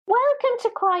Welcome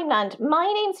to Crimeland.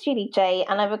 My name's Julie J,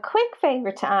 and I have a quick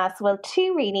favour to ask. Well,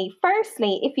 two really.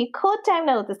 Firstly, if you could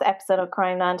download this episode of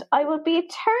Crimeland, I would be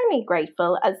eternally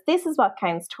grateful, as this is what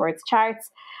counts towards charts.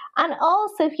 And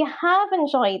also, if you have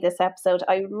enjoyed this episode,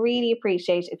 I would really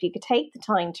appreciate if you could take the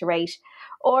time to rate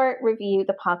or review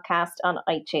the podcast on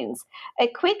iTunes. A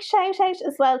quick shout out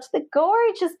as well to the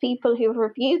gorgeous people who've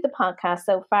reviewed the podcast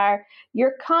so far.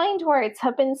 Your kind words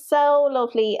have been so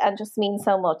lovely and just mean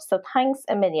so much. So thanks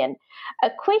a million. A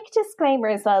quick disclaimer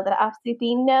as well that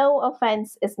absolutely no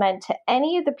offence is meant to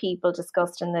any of the people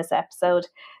discussed in this episode.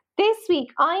 This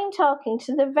week I'm talking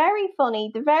to the very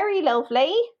funny, the very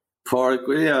lovely Padraig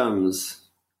Williams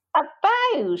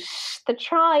about the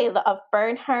trial of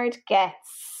Bernhard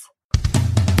Goetz.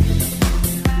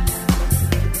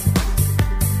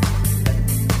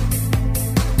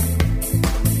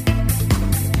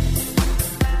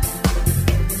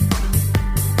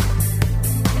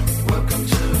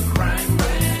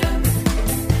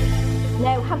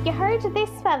 Now, have you heard of this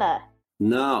fella?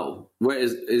 No. Where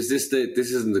is this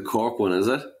this isn't the Cork one, is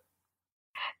it?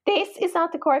 This is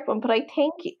not the Cork one, but I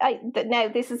think I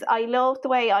love the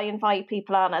way I invite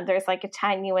people on and there's like a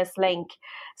tenuous link.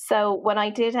 So when I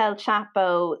did El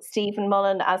Chapo, Stephen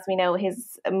Mullen, as we know,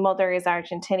 his mother is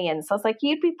Argentinian. So I was like,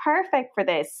 you'd be perfect for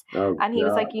this. And he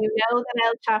was like, you know that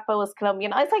El Chapo was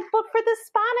Colombian. I was like, but for the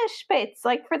Spanish bits,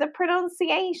 like for the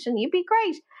pronunciation, you'd be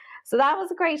great. So that was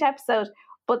a great episode.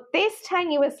 But this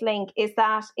tenuous link is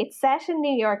that it's set in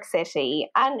New York City.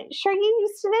 And sure, you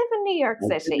used to live in New York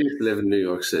City. I used to live in New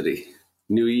York City.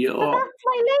 New York. So that's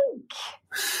my link.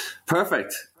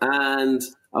 Perfect. And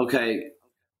okay,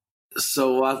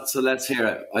 so what? So let's hear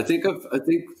it. I think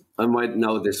I might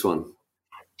know this one. Do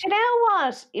you know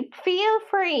what? Feel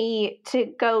free to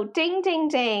go ding, ding,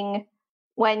 ding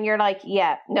when you're like,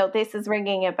 yeah, no, this is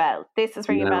ringing a bell. This is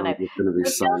ringing a bell now. I'm going to be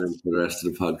silent for the rest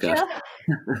of the podcast.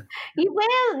 You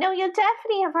will. No, you'll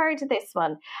definitely have heard of this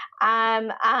one.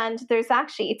 And there's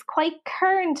actually, it's quite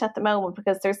current at the moment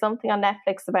because there's something on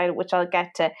Netflix about it, which I'll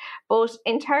get to. But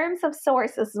in terms of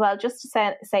sources as well, just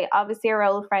to say obviously our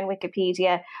old friend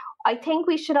Wikipedia, I think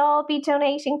we should all be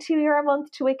donating €2 a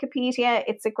month to Wikipedia.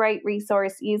 It's a great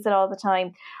resource. Use it all the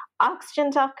time.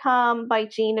 Oxygen.com by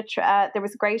Gina, there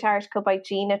was a great article by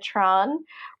Gina Tron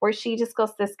where she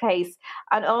discussed this case,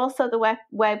 and also the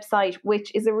website,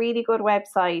 which is a really good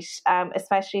website,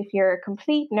 especially if you're a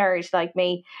complete nerd like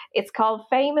me. It's called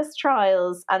Famous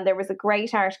Trials, and there was a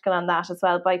great article on that as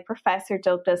well by Professor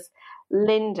Douglas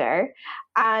Linder.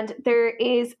 And there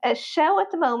is a show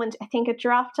at the moment, I think it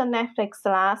dropped on Netflix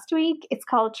last week. It's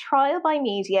called Trial by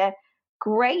Media.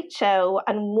 Great show,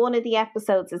 and one of the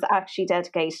episodes is actually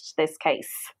dedicated to this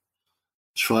case.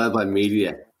 Trial by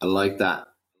Media. I like that.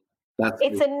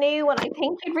 It's a new one. I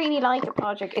think you'd really like it,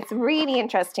 Padraig. It's really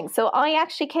interesting. So I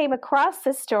actually came across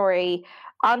this story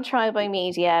on Trial by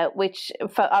Media, which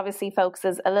obviously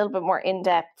focuses a little bit more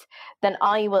in-depth than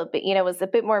I will be. You know, it's a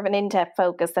bit more of an in-depth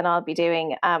focus than I'll be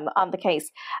doing on the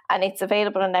case. And it's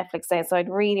available on Netflix now, so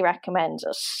I'd really recommend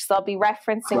it. So I'll be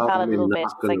referencing that a little bit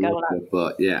as I go along.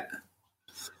 But yeah.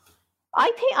 I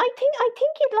think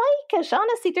you'd like it.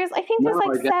 Honestly, there's 7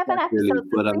 episodes.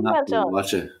 But I'm not going to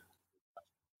watch it.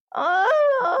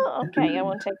 Oh, okay. I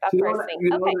won't take that personally.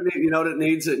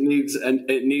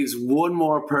 It needs one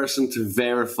more person to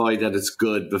verify that it's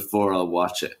good before I'll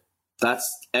watch it. That's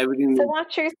everything. So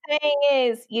what you're saying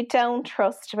is you don't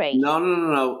trust me.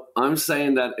 No. I'm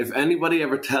saying that if anybody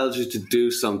ever tells you to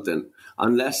do something,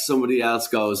 unless somebody else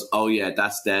goes, "Oh yeah,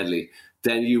 that's deadly,"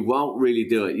 then you won't really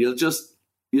do it.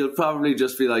 You'll probably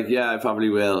just be like, yeah, I probably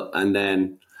will. And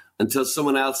then until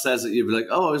someone else says it, you'll be like,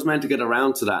 oh, I was meant to get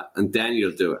around to that. And then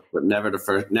you'll do it. But never the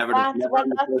first. That's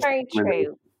very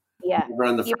true. Yeah.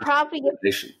 You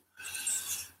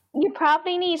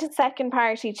probably need a second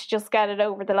party to just get it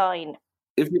over the line.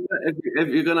 If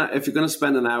you're gonna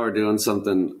spend an hour doing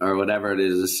something or whatever it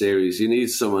is, a series, you need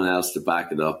someone else to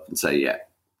back it up and say, yeah,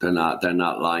 they're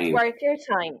not lying. Worth your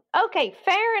time. Okay,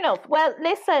 fair enough. Well,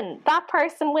 listen, that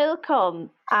person will come,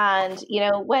 and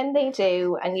when they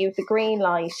do, and you have the green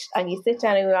light, and you sit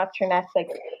down and you watch your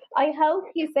Netflix, I hope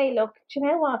you say, "Look, do you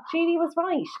know what? Julie was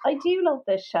right. I do love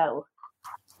this show."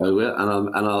 I will,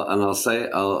 and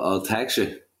I'll text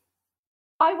you.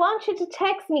 I want you to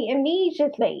text me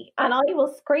immediately, and I will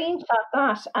screenshot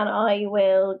that, and I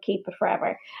will keep it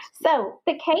forever. So,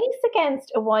 the case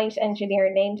against a white engineer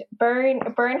named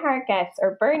Bernhard Goetz,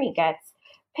 or Bernie Goetz,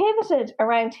 pivoted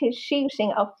around his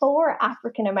shooting of 4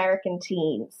 African-American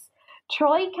teens,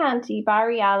 Troy Canty,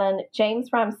 Barry Allen, James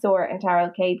Ramseur, and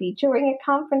Darrell Cabey, during a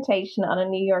confrontation on a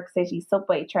New York City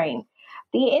subway train.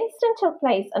 The incident took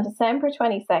place on December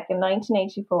 22nd,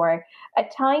 1984, a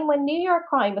time when New York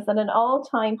crime was at an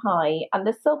all-time high, and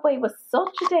the subway was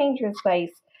such a dangerous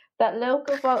place that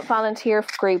local volunteer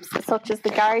groups such as the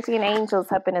Guardian Angels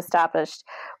have been established,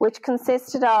 which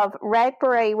consisted of red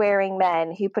beret-wearing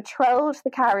men who patrolled the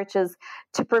carriages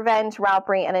to prevent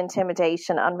robbery and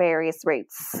intimidation on various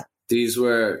routes. These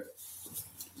were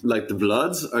like the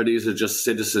Bloods, or these are just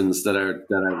citizens that are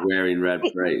wearing red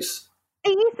berets?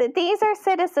 These are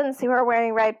citizens who are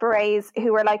wearing red berets,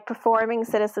 who are like performing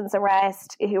citizens'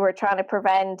 arrest, who are trying to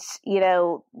prevent,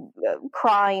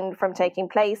 crime from taking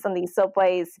place on these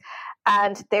subways.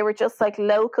 And they were just like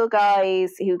local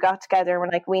guys who got together and were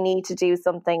like, we need to do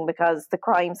something because the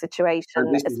crime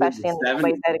situation, especially in the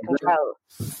subways, is out of control.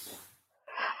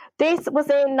 This was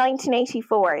in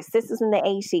 1984. So this was in the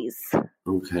 80s.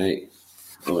 Okay.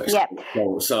 Oh, yeah.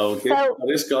 So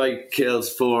this guy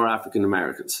kills 4 African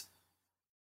Americans.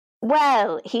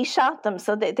 Well, he shot them,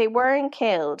 so they weren't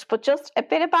killed. But just a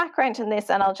bit of background on this,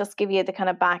 and I'll just give you the kind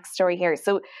of backstory here.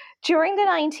 So during the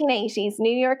 1980s,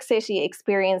 New York City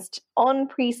experienced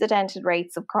unprecedented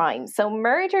rates of crime. So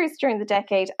murders during the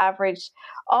decade averaged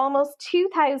almost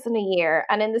 2,000 a year.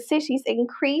 And in the city's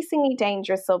increasingly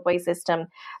dangerous subway system,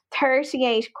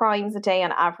 38 crimes a day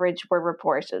on average were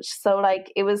reported. So,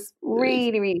 like, it was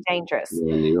really, really dangerous.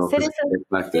 Yeah, New York was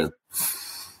back then.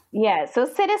 Yeah, so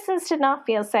citizens did not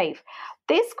feel safe.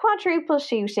 This quadruple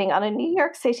shooting on a New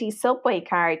York City subway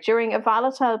car during a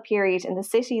volatile period in the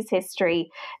city's history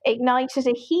ignited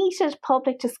a heated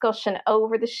public discussion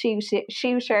over the shooter,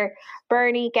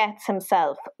 Bernhard Goetz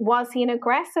himself. Was he an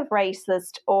aggressive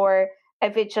racist or a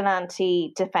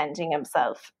vigilante defending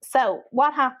himself? So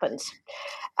what happened?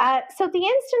 So the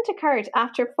incident occurred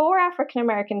after 4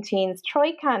 African-American teens,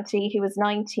 Troy Canty, who was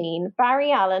 19,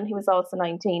 Barry Allen, who was also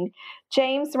 19,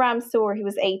 James Ramsour, who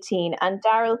was 18, and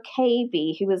Daryl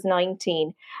Cabey, who was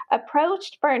 19,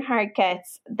 approached Bernhard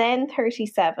Goetz, then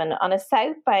 37, on a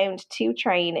southbound 2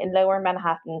 train in Lower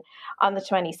Manhattan on the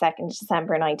 22nd of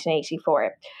December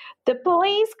 1984. The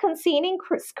boys, concealing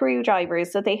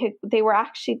screwdrivers, so they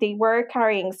were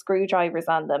carrying screwdrivers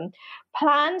on them,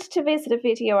 planned to visit a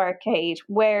video arcade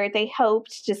where they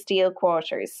hoped to steal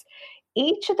quarters.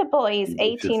 Each of the boys,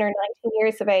 18 or 19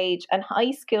 years of age, and high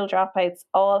school dropouts,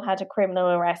 all had a criminal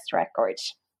arrest record.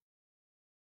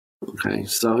 Okay,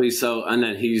 and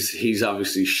then he's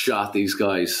obviously shot these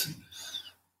guys.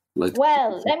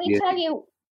 Well, let me tell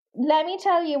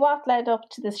you what led up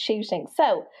to this shooting.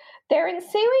 So, their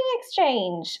ensuing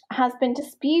exchange has been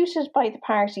disputed by the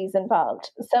parties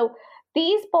involved. So,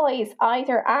 these boys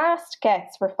either asked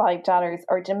Goetz for $5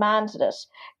 or demanded it.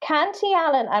 Canty,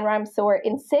 Allen and Ramsour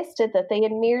insisted that they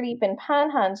had merely been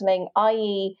panhandling,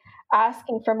 i.e.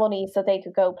 asking for money so they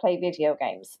could go play video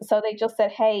games. So they just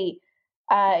said, hey,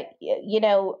 mister,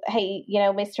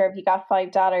 have you got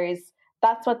 $5?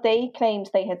 That's what they claimed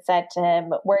they had said to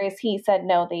him, whereas he said,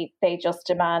 no, they just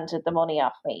demanded the money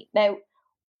off me. Now,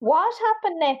 what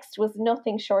happened next was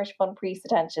nothing short of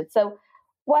unprecedented. So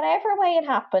whatever way it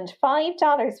happened,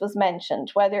 $5 was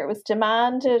mentioned, whether it was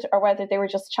demanded or whether they were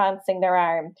just chancing their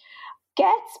arm.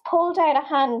 Goetz pulled out a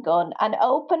handgun and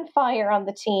opened fire on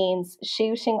the teens,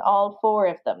 shooting all 4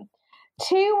 of them.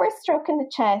 2 were struck in the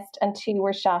chest and 2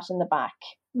 were shot in the back.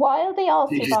 While they all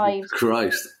survived... Jesus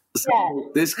Christ.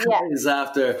 So this guy is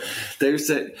after, they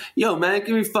said, yo, man,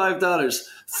 give me $5.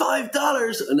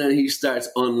 $5! And then he starts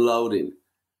unloading.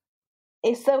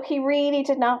 So he really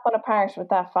did not want to part with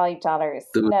that $5.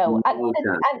 No. And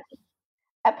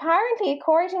apparently,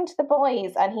 according to the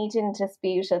boys, and he didn't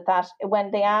dispute it, that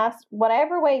when they asked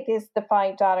whatever way the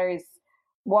 $5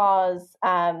 was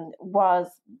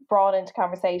brought into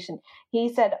conversation,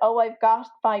 he said, oh, I've got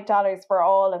 $5 for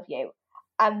all of you,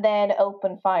 and then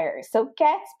opened fire. So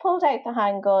Goetz pulled out the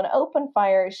handgun, opened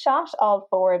fire, shot all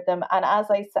 4 of them, and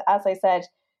as I said,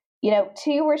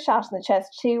 2 were shot in the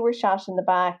chest, 2 were shot in the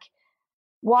back.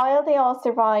 While they all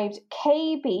survived,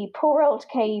 KB, poor old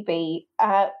KB,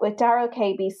 with Daryl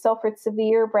KB, suffered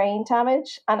severe brain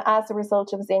damage, and as a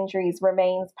result of his injuries,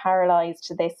 remains paralysed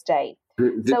to this day.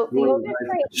 So the other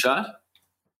 3 shot?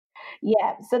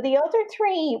 Yeah. So the other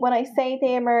 3, when I say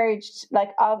they emerged,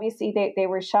 like obviously they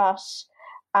were shot,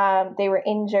 they were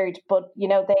injured, but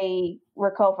they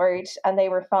recovered and they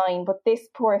were fine. But this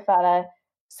poor fella,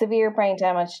 severe brain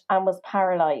damage and was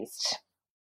paralysed.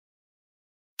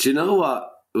 Do you know what?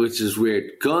 Which is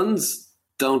weird. Guns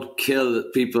don't kill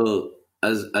people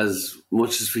as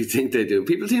much as we think they do.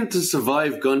 People seem to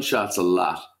survive gunshots a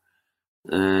lot.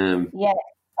 Yeah.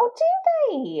 Oh, do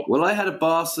they? Well, I had a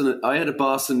boss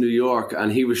in New York,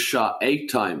 and he was shot 8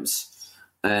 times,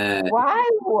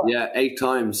 Wow. Yeah, 8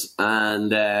 times,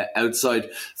 and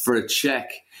outside for a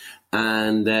check.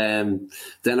 And then,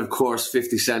 of course,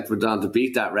 50 Cent went on to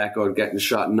beat that record, getting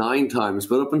shot 9 times.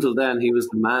 But up until then, he was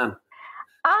the man.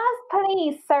 As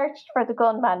police searched for the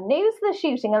gunman, news of the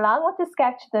shooting, along with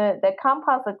the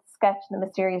composite sketch of the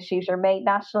mysterious shooter, made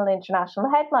national and international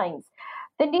headlines.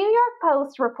 The New York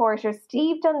Post reporter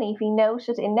Steve Dunleavy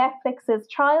noted in Netflix's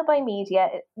Trial by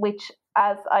Media, which,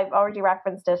 as I've already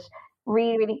referenced it,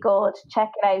 really, really good.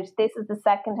 Check it out. This is the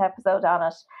second episode on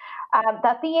it.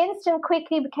 That the incident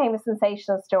quickly became a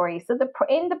sensational story. So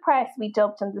in the press, we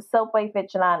dubbed him the subway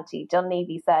vigilante,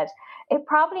 Dunleavy said. It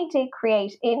probably did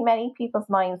create in many people's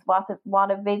minds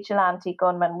what a vigilante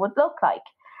gunman would look like.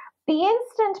 The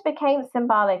incident became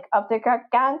symbolic of the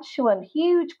gargantuan,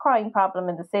 huge crime problem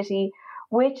in the city,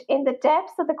 which in the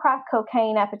depths of the crack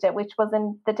cocaine epidemic, which was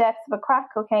in the depths of a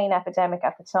crack cocaine epidemic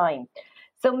at the time.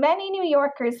 So many New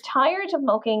Yorkers, tired of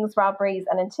muggings, robberies,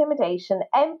 and intimidation,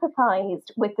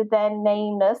 empathized with the then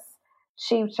nameless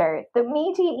shooter. The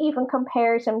media even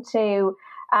compared him to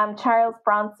Charles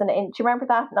Bronson do you remember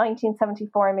that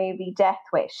 1974 movie Death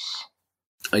Wish?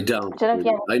 I don't.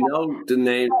 I know the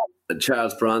name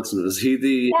Charles Bronson. Is he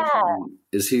the? Yeah.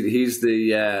 He's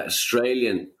the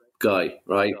Australian guy,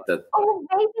 right? Oh,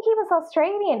 maybe he was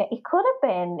Australian. It could have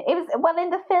been. It was in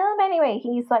the film anyway.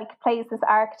 He's plays this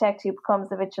architect who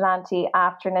becomes a vigilante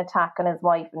after an attack on his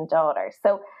wife and daughter.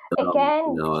 So again,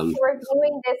 we're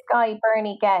viewing this guy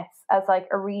Bernie Goetz as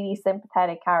a really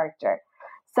sympathetic character.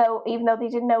 So even though they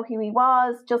didn't know who he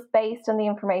was, just based on the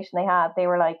information they had, they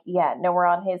were like, yeah, no, we're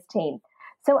on his team.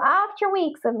 So after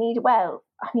weeks of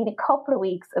a couple of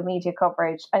weeks of media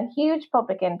coverage and huge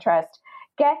public interest,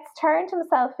 Goetz turned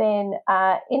himself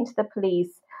into the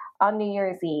police on New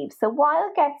Year's Eve. So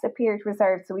while Goetz appeared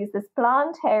reserved, so he's this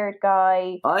blonde-haired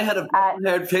guy. I had a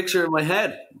blonde-haired picture in my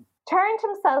head. Turned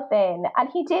himself in, and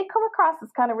he did come across as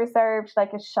kind of reserved,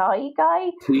 like a shy guy.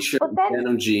 T-shirt,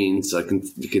 denim jeans.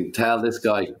 You can tell this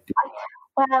guy.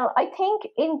 Well, I think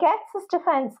in Goetz's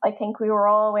defence, I think we were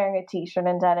all wearing a T-shirt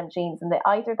and denim jeans, and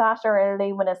either that or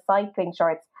luminous cycling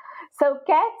shorts. So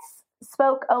Goetz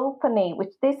spoke openly,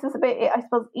 which this is a bit, I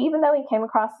suppose, even though he came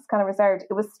across as kind of reserved,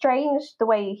 it was strange the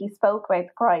way he spoke about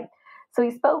the crime. So he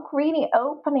spoke really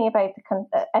openly about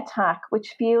the attack,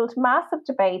 which fueled massive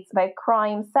debates about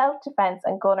crime, self-defense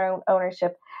and gun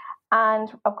ownership, and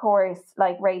of course,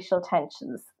 racial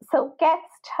tensions. So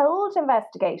Goetz told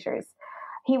investigators,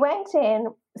 he went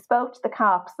in, spoke to the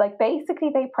cops, basically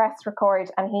they pressed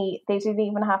record and they didn't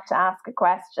even have to ask a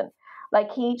question.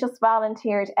 He just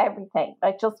volunteered everything,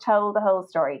 just told the whole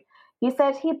story. He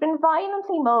said he'd been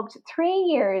violently mugged 3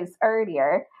 years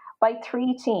earlier by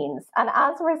 3 teens, and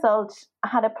as a result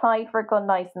had applied for a gun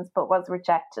license but was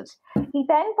rejected. He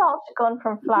then bought a gun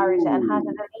from Florida and had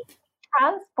it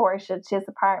transported to his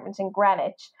apartment in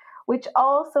Greenwich, which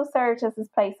also served as his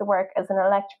place of work as an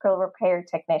electrical repair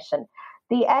technician.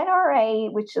 The NRA,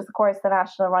 which is of course the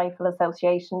National Rifle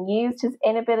Association, used his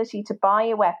inability to buy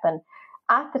a weapon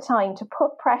at the time to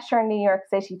put pressure on New York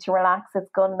City to relax its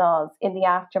gun laws in the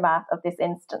aftermath of this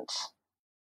incident.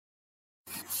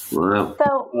 Wow.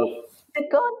 So the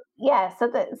gun, so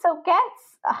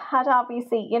Goetz had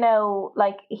obviously,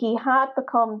 he had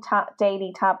become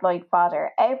daily tabloid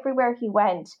fodder. Everywhere he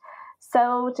went,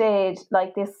 so did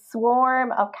this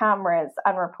swarm of cameras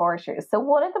and reporters. So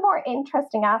one of the more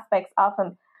interesting aspects of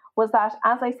him was that,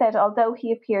 as I said, although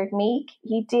he appeared meek,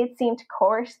 he did seem to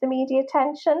court the media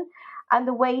attention. And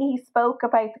the way he spoke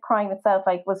about the crime itself,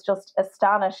 was just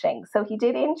astonishing. So he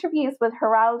did interviews with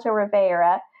Geraldo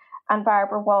Rivera and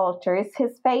Barbara Walters.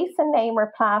 His face and name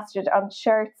were plastered on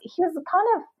shirts. He was kind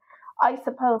of, I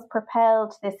suppose,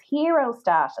 propelled this hero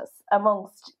status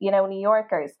amongst, New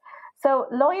Yorkers. So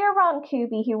lawyer Ron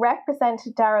Kuby, he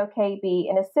represented Darryl KB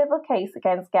in a civil case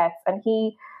against Goetz, and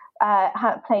he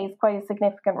plays quite a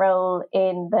significant role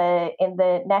in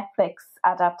the Netflix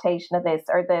adaptation of this,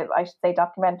 or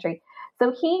documentary.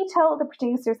 So he told the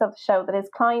producers of the show that his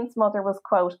client's mother was,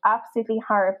 quote, absolutely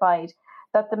horrified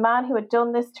that the man who had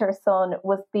done this to her son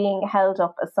was being held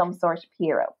up as some sort of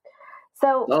hero.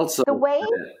 So also, the way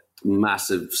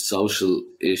massive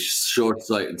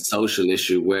short-sighted social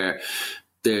issue where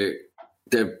they're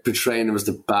portraying him as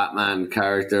the Batman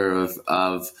character of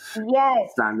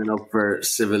standing up for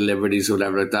civil liberties or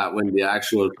whatever like that, when the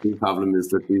actual key problem is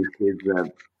that these kids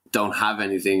don't have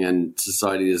anything and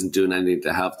society isn't doing anything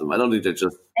to help them. I don't think they're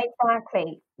just...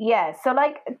 Exactly. Yeah. So and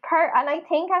I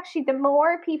think actually the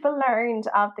more people learned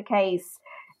of the case,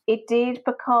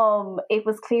 it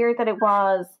was clear that it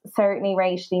was certainly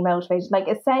racially motivated. Like,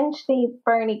 essentially,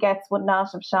 Bernie Goetz would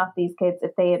not have shot these kids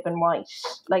if they had been white.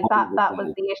 Like, that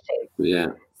was the issue. Yeah.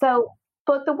 So,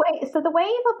 but the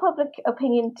wave of public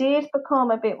opinion did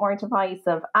become a bit more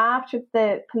divisive after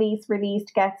the police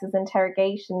released Goetz's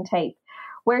interrogation tape,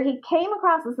 where he came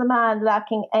across as a man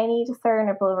lacking any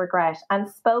discernible regret and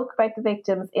spoke about the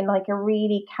victims in like a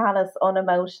really callous,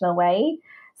 unemotional way.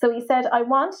 So he said, I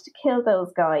wanted to kill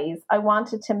those guys. I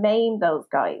wanted to maim those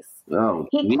guys. Oh,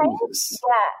 he claimed,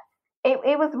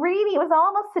 it was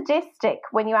almost sadistic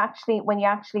when you actually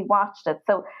watched it.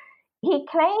 So he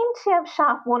claimed to have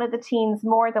shot one of the teens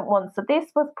more than once. So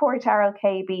this was poor Darrell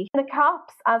KB. The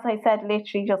cops, as I said,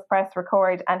 literally just pressed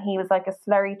record, and he was like a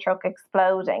slurry truck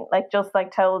exploding, like just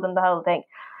like told him the whole thing.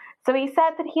 So he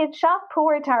said that he had shot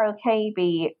poor Darrell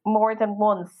KB more than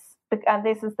once. And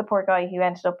this is the poor guy who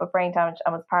ended up with brain damage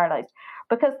and was paralysed,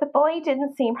 because the boy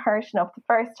didn't seem hurt enough the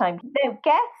first time. Now,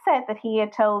 Goetz said that he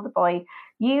had told the boy,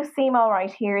 you seem all right,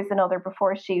 here's another,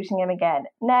 before shooting him again.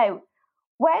 Now,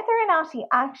 whether or not he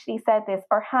actually said this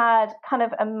or had kind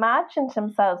of imagined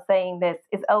himself saying this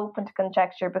is open to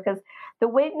conjecture, because the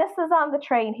witnesses on the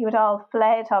train, who had all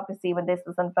fled, obviously, when this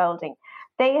was unfolding,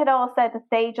 they had all said that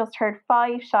they just heard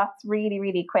 5 shots really,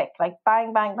 really quick, like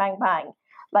bang, bang, bang, bang.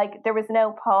 Like, there was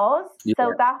no pause. Yeah.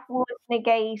 So that would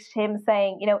negate him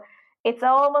saying, you know, it's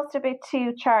almost a bit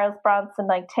too Charles Bronson,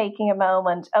 like taking a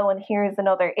moment, oh, and here's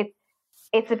another.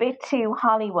 It's a bit too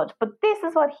Hollywood. But this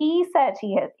is what he said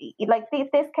he had. Like,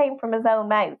 this came from his own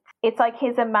mouth. It's like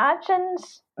his imagined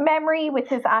memory with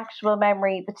his actual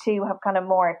memory. The two have kind of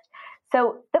morphed.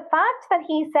 So the fact that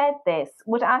he said this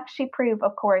would actually prove,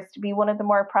 of course, to be one of the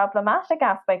more problematic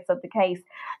aspects of the case,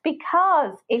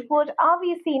 because it would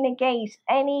obviously negate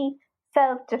any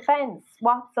self-defense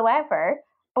whatsoever,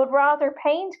 but rather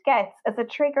paint Goetz as a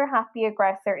trigger-happy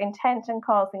aggressor intent on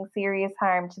causing serious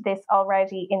harm to this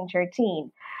already injured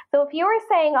teen. So if you were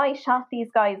saying, I shot these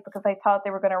guys because I thought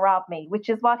they were going to rob me, which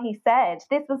is what he said,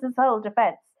 this was his whole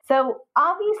defense. So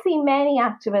obviously many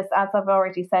activists, as I've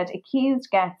already said, accused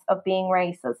Goetz of being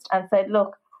racist and said,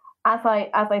 look, as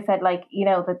I said, like, you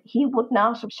know, that he would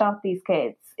not have shot these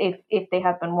kids if they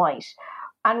had been white.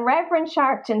 And Reverend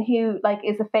Sharpton, who like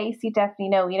is a face you definitely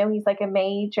know, you know, he's like a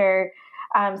major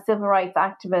civil rights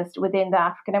activist within the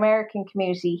African American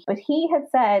community, but he had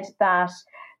said that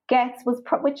Goetz was,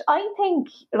 which I think,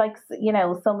 like, you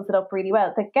know, sums it up really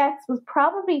well, that Goetz was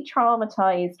probably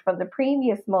traumatized from the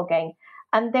previous mugging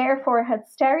and therefore had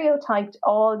stereotyped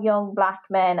all young black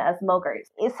men as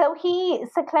muggers. So he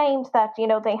claimed that, you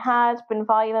know, they had been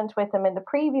violent with him in the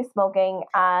previous mugging,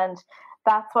 and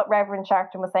that's what Reverend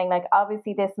Sharpton was saying. Like,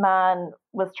 obviously this man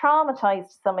was traumatized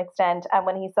to some extent, and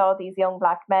when he saw these young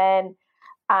black men,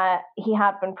 he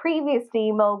had been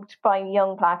previously mugged by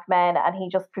young black men, and he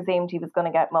just presumed he was going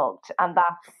to get mugged, and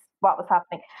that's what was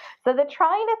happening. So the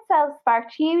trial itself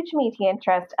sparked huge media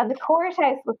interest, and the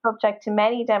courthouse was subject to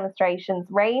many demonstrations,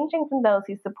 ranging from those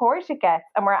who supported Goetz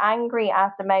and were angry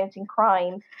at the mounting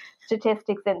crime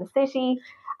statistics in the city,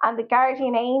 and the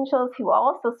guardian angels who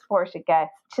also supported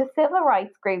Goetz, to civil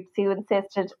rights groups who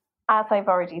insisted, as I've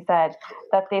already said,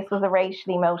 that this was a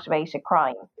racially motivated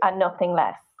crime and nothing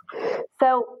less.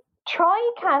 So Troy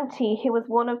Canty, who was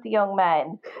one of the young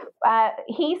men,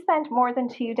 he spent more than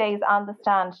 2 days on the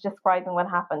stand describing what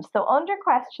happened. So under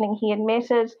questioning, he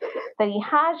admitted that he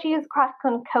had used crack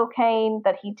cocaine,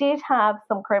 that he did have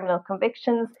some criminal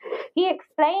convictions. He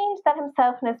explained that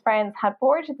himself and his friends had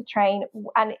boarded the train,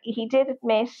 and he did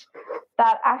admit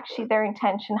that actually their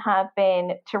intention had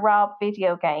been to rob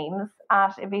video games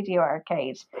at a video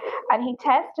arcade. And he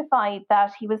testified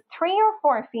that he was 3 or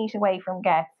 4 feet away from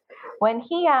Goetz when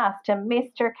he asked him,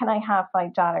 Mister, can I have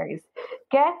 $5?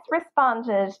 Goetz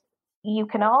responded, you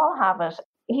can all have it.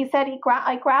 He said,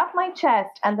 I grabbed my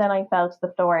chest and then I fell to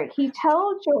the floor. He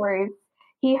told jurors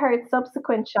he heard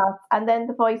subsequent shots and then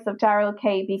the voice of Darrell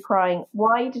KB crying,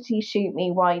 why did he shoot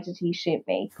me? Why did he shoot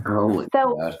me? Oh my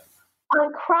God.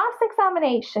 On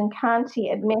cross-examination, Canty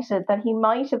admitted that he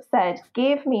might have said,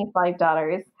 give me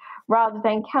 $5, rather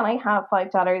than can I have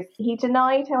 $5? He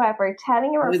denied, however,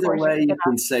 telling a reporter... Either way, you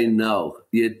can say no.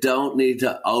 You don't need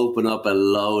to open up a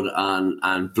load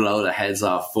and blow the heads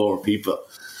off 4 people.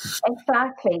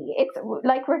 Exactly. It's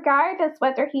like, regardless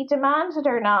whether he demanded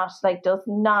or not, like,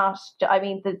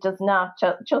 that does not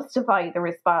justify the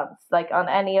response, like, on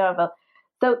any level.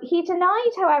 So he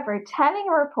denied, however, telling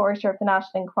a reporter of the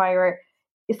National Enquirer,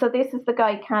 so this is the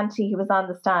guy Canty who was on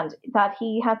the stand, that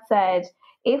he had said,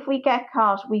 If we get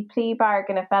caught, we plea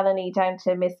bargain a felony down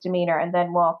to a misdemeanor and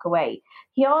then walk away.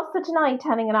 He also denied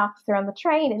telling an officer on the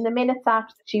train in the minutes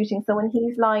after the shooting. So when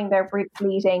he's lying there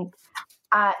bleeding,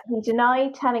 he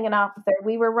denied telling an officer,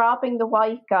 we were robbing the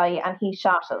white guy and he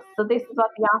shot us. So this is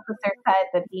what the officer said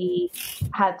that he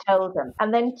had told him.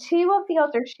 And then 2 of the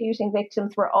other shooting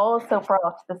victims were also brought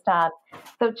to the stand.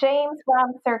 So James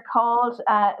Ramser called,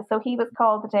 so he was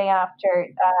called the day after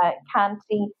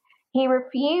Canty. He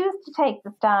refused to take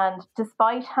the stand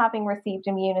despite having received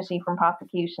immunity from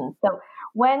prosecution. So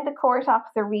when the court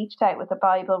officer reached out with a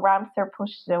Bible, Ramser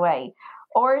pushed it away.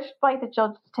 Urged by the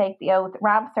judge to take the oath,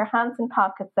 Ramser, hands in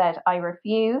pocket, said, I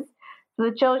refuse. So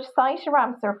the judge cited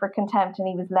Ramser for contempt and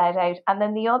he was led out. And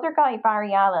then the other guy,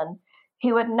 Barry Allen,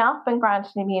 who had not been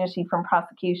granted immunity from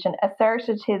prosecution,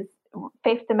 asserted his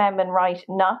Fifth Amendment right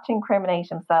not to incriminate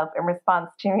himself in response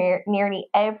to nearly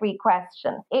every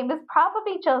question. It was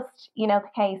probably just, the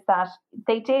case that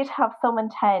they did have some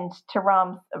intent to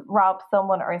rob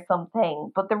someone or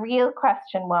something. But the real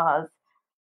question was,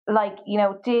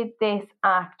 did this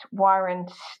act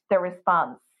warrant the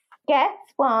response?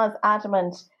 Goetz was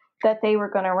adamant that they were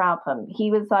going to rob him.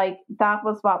 He was like, that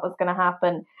was what was going to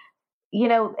happen.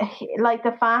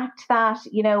 The fact that,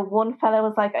 one fellow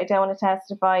was like, I don't want to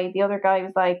testify. The other guy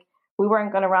was like, we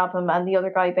weren't going to rob him. And the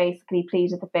other guy basically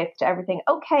pleaded the fifth to everything.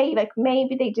 Okay,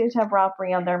 maybe they did have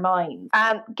robbery on their minds.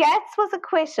 Goetz was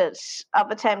acquitted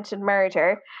of attempted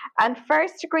murder and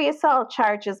first-degree assault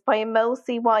charges by a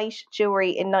mostly white jury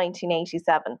in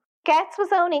 1987. Goetz was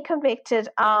only convicted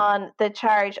on the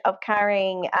charge of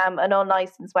carrying an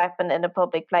unlicensed weapon in a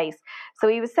public place. So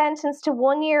he was sentenced to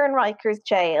 1 year in Rikers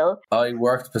jail. I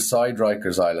worked beside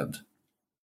Rikers Island.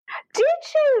 Did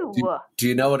you? Do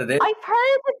you know what it is? I've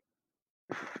heard it.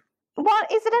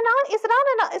 What is it?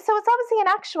 So it's obviously an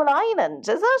actual island,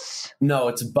 is it? No,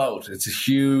 it's a boat. It's a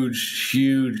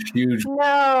huge.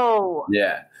 No.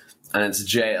 Yeah, and it's a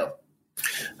jail,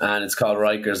 and it's called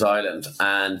Rikers Island.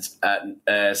 And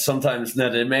sometimes, now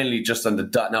they're mainly just on the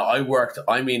dot. Now I worked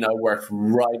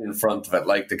right in front of it,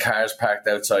 like the cars parked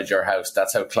outside your house.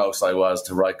 That's how close I was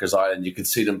to Rikers Island. You could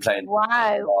see them playing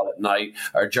ball at night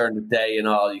or during the day and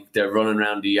all. They're running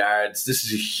around the yards. This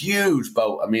is a huge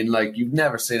boat. I mean, you've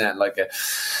never seen it like it.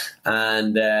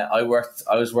 And I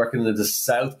was working in the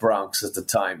South Bronx at the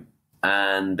time,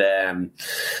 and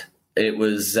it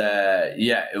was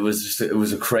it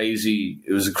was a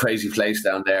crazy place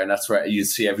down there, and that's where you'd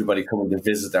see everybody coming to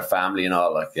visit their family and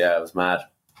all. It was mad.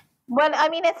 Well, I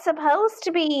mean, it's supposed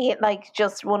to be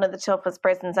just one of the toughest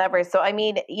prisons ever. So, I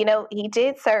mean, he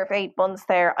did serve 8 months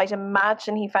there. I'd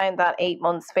imagine he found that 8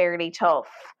 months fairly tough.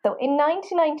 So in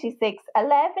 1996,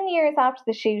 11 years after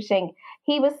the shooting,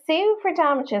 he was sued for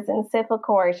damages in civil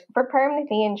court for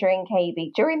permanently injuring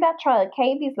KB. During that trial,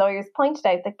 KB's lawyers pointed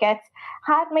out that Goetz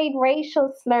had made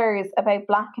racial slurs about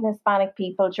Black and Hispanic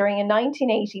people during a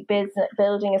 1980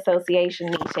 building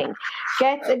association meeting.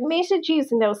 Goetz admitted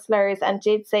using those slurs and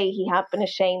did say he had been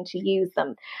ashamed to use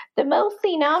them. The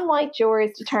mostly non-white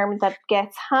jurors determined that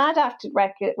Goetz had acted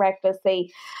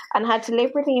recklessly and had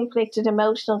deliberately inflicted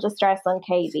emotional distress on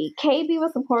KB. KB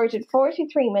was awarded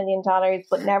 $43 million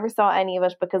but never saw any of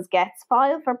it because Goetz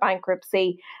filed for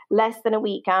bankruptcy less than a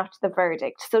week after the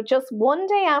verdict. So just one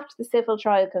day after the civil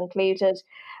trial concluded,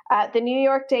 the New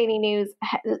York Daily News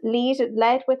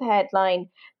led with a headline,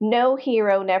 "No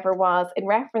hero never was," in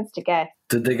reference to Goetz.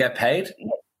 Did they get paid?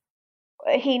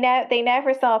 They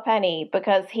never saw a penny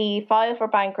because he filed for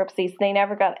bankruptcy, so they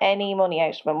never got any money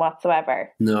out of him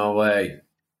whatsoever. No way.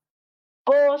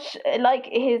 But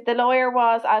the lawyer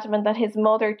was adamant that his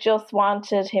mother just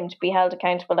wanted him to be held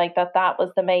accountable, that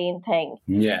was the main thing.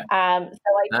 Yeah. So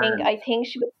I think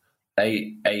she was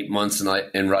 8 months in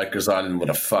Rikers Island would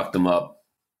have fucked him up.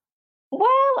 Well,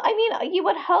 I mean, you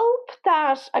would hope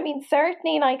that,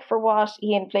 certainly for what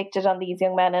he inflicted on these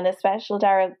young men, and especially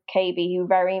Daryl KB, who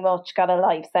very much got a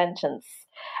life sentence.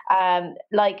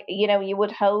 You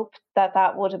would hope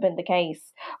that would have been the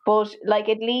case. But, at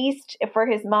least for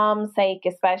his mom's sake,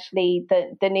 especially,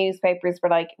 the newspapers were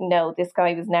like, no, this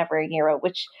guy was never a hero,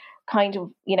 which kind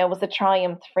of, was a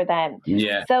triumph for them.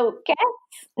 Yeah. So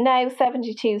Goetz, now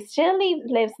 72, still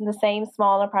lives in the same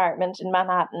small apartment in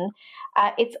Manhattan.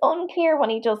 It's unclear when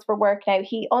he does for work now.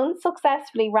 He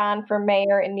unsuccessfully ran for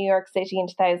mayor in New York City in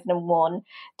 2001,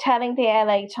 telling the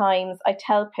LA Times, I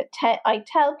tell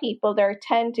people there are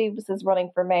 10 Dubuses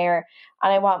running for mayor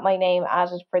and I want my name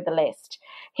added for the list.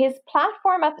 His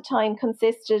platform at the time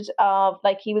consisted of,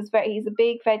 he's a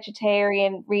big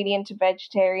vegetarian, really into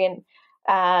vegetarian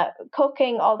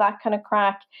cooking, all that kind of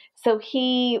crack. So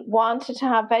he wanted to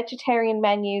have vegetarian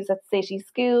menus at city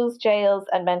schools, jails,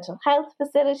 and mental health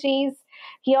facilities.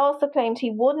 He also claimed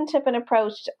he wouldn't have been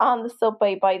approached on the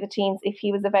subway by the teens if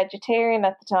he was a vegetarian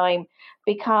at the time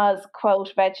because,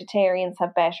 quote, vegetarians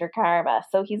have better karma.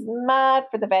 So he's mad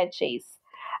for the veggies.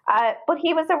 But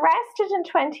he was arrested in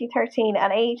 2013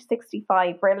 at age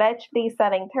 65 for allegedly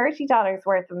selling $30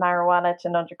 worth of marijuana to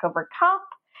an undercover cop.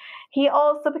 He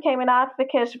also became an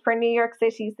advocate for New York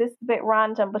City's, this is a bit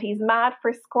random, but he's mad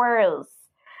for squirrels.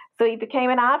 So he became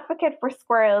an advocate for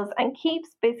squirrels and keeps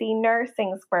busy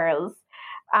nursing squirrels.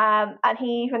 And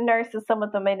he even nurses some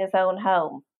of them in his own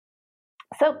home.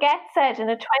 So Goetz said in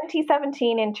a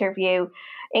 2017 interview,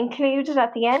 included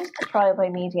at the end of the Trial by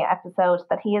Media episode,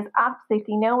 that he has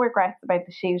absolutely no regrets about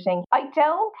the shooting. I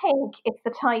don't think it's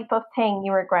the type of thing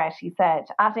you regret, he said,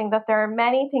 adding that there are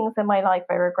many things in my life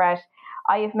I regret.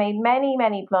 I have made many,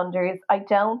 many blunders. I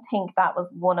don't think that was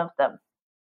one of them.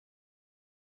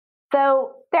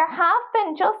 So there have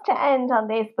been, just to end on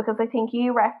this, because I think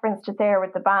you referenced it there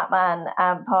with the Batman,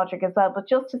 Padraig, as well, but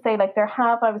just to say, like, there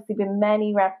have obviously been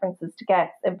many references to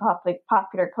Goetz in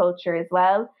popular culture as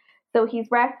well. So he's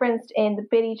referenced in the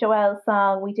Billy Joel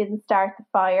song, We Didn't Start the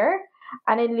Fire,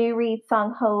 and in Lou Reed's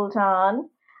song, Hold On.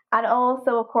 And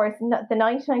also, of course, the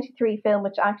 1993 film,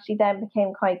 which actually then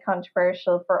became quite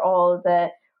controversial for all the,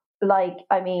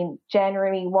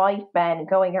 generally white men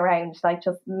going around,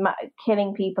 just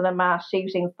killing people in mass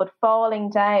shootings, but Falling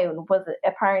Down was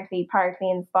apparently partly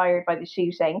inspired by the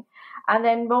shooting. And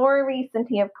then more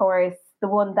recently, of course, the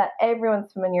one that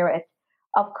everyone's familiar with,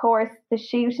 of course, the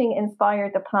shooting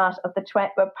inspired the plot of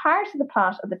part of the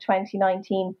plot of the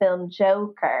 2019 film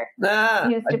Joker,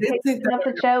 whose depiction of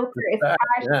the Joker is part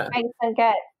of and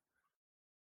Goetz.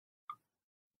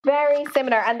 Very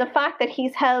similar. And the fact that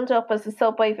he's held up as a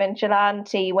subway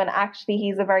vigilante when actually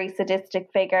he's a very sadistic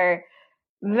figure,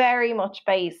 very much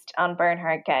based on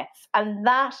Bernhard Goetz. And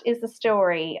that is the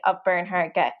story of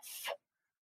Bernhard Goetz.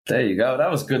 There you go. That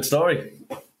was a good story.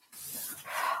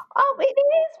 Oh, it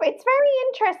is. It's very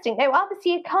interesting. Now,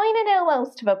 obviously, you kind of know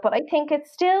most of it, but I think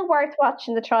it's still worth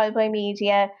watching the Trial by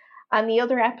Media, and the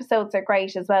other episodes are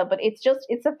great as well. But it's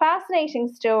a fascinating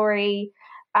story.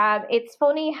 It's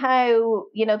funny how,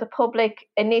 the public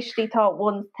initially thought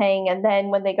one thing, and then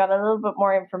when they got a little bit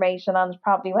more information on it,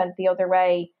 probably went the other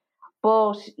way.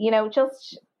 But,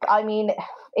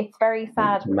 it's very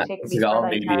sad. Particularly all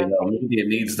media, media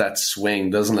needs that swing,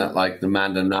 doesn't it? Like the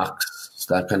Amanda Knox,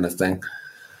 that kind of thing.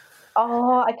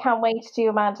 Oh, I can't wait to do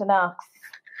Amanda Knox.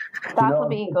 That'll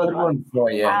be a good one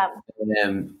for you.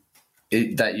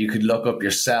 That you could look up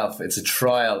yourself. It's a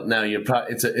trial. Now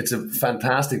it's a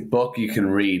fantastic book you can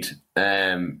read.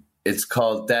 It's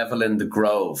called Devil in the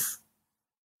Grove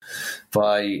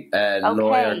by a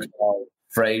lawyer called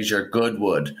Fraser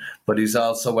Goodwood. But he's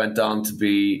also went on to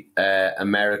be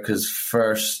America's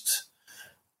first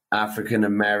African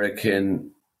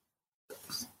American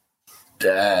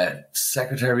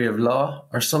Secretary of Law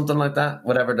or something like that,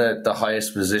 whatever the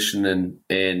highest position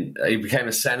in he became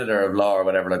a senator of law or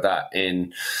whatever like that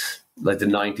in like the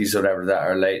 90s or whatever that,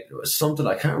 or late, it was something,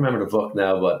 I can't remember the book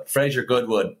now, but Fraser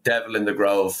Goodwood, Devil in the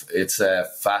Grove. It's a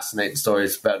fascinating story.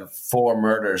 It's about 4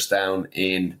 murders down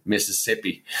in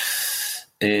Mississippi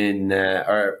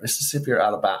or Mississippi or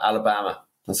Alabama.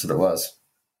 That's what it was.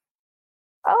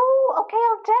 Oh, okay,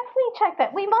 I'll definitely check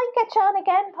that. We might get you on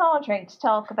again, Padraig, to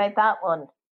talk about that one.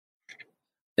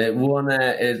 It won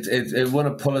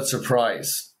a Pulitzer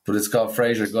Prize, but it's called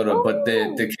Fraser Goodwood. Ooh. But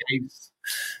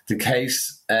the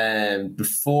case,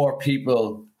 before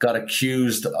people got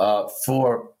accused of,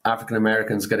 4 African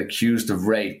Americans got accused of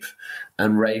rape,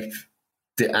 and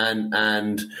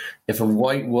if a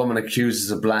white woman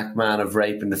accuses a black man of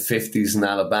rape in the 50s in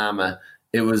Alabama,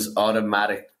 it was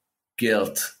automatic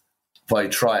guilt by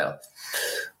trial.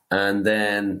 And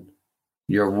then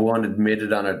your one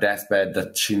admitted on her deathbed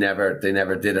that they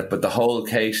never did it. But the whole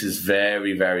case is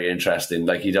very, very interesting.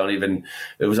 Like, it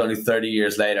was only 30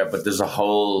 years later, but there's a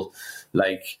whole,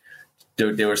 like,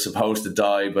 they were supposed to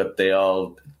die, but they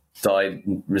all died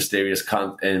in mysterious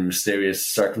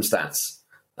circumstance.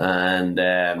 And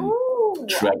throughout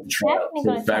the trial,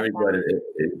 it's very good.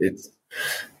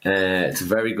 It's a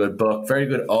very good book, very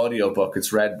good audio book.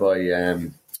 It's read by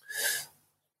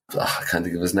I can't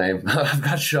think of his name. I've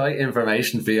got shy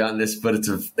information for you on this, but it's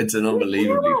an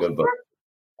unbelievably good book.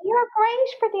 You're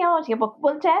great for the audiobook.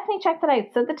 We'll definitely check that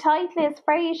out. So the title is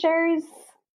Fraser's...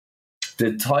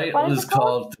 The title is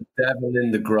called The Devil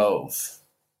in the Grove.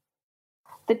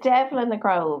 The Devil in the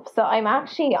Grove. So I'm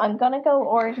going to go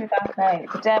order that now.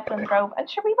 The Devil in the Grove. And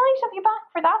sure, we might have you back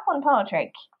for that one,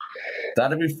 Padraig.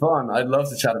 That'd be fun. I'd love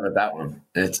to chat about that one.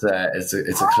 It's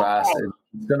a class.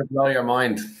 It's going to blow your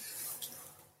mind.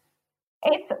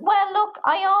 Well, look,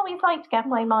 I always like to get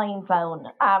my mind blown.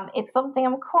 It's something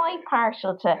I'm quite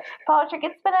partial to. Padraig,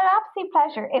 it's been an absolute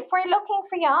pleasure. If we're looking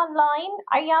for you online,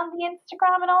 are you on the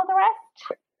Instagram and all the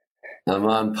rest? I'm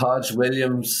on Podge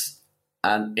Williams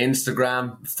and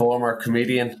Instagram, former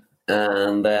comedian,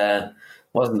 and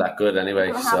wasn't that good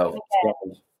anyway. So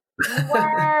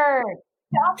word.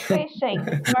 Stop fishing.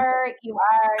 Where you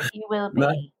are, you will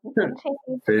be.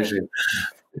 Continue fishing.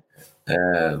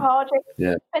 Padraig,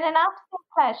 it's been an absolute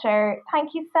pleasure.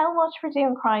 Thank you so much for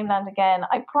doing Crimeland again.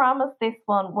 I promise this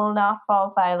one will not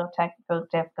fall foul of technical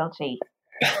difficulty.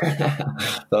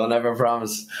 Don't ever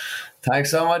promise. Thanks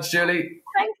so much, Julie.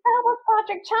 Thanks so much,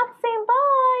 Padraig. Chat soon.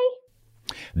 Bye.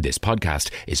 This podcast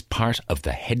is part of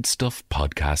the Head Stuff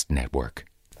Podcast Network.